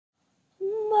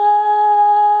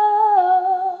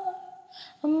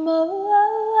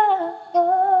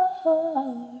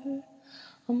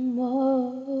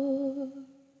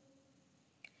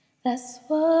That's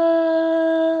what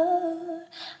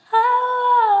I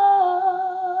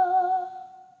want.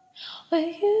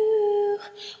 With you,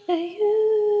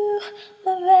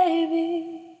 my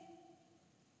baby.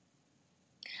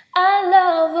 I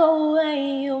love the way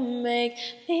you make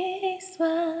me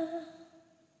smile.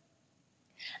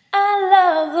 I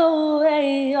love the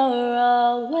way you're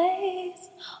always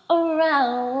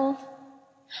around.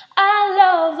 I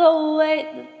love the way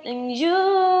the things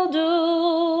you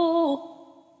do.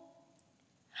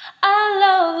 I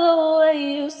love the way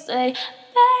you say,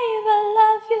 babe, I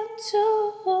love you too.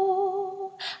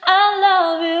 I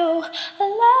love you, I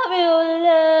love you, I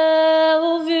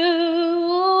love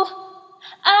you.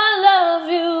 I love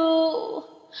you,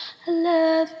 I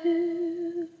love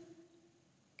you.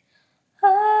 Oh,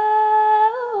 oh,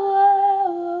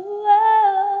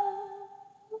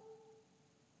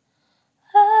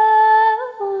 oh,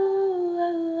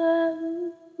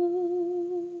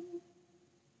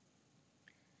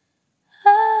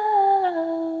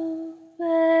 oh,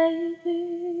 baby,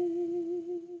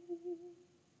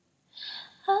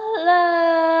 I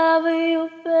love you,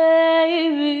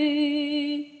 baby.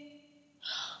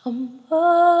 Amor,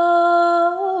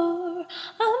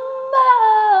 amor,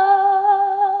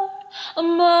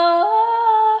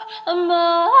 amor,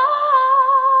 amor.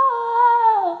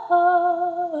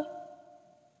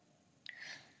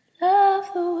 Love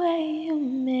the way you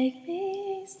make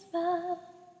me smile.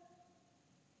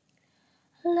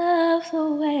 Love the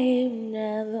way you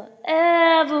never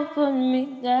ever put me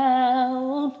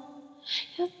down.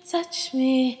 You touch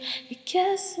me, you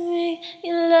kiss me,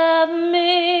 you love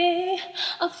me.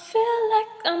 I feel like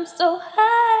I'm so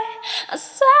high, I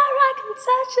swear I can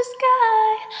touch the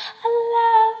sky. I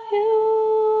love you,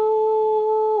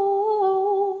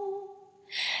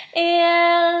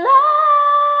 yeah, I love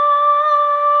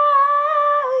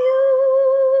you.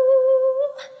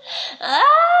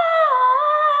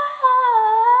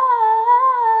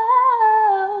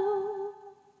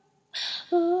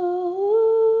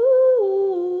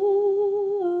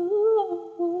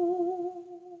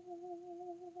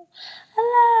 I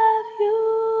love you,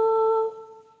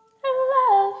 I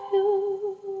love you,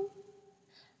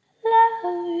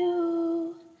 love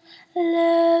you,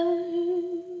 love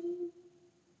you,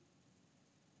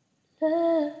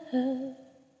 love you.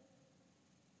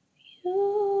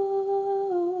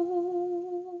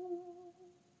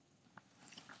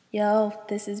 Yo,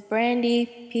 this is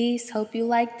Brandi. Peace. Hope you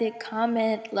liked it.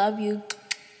 Comment. Love you.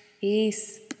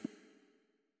 Peace.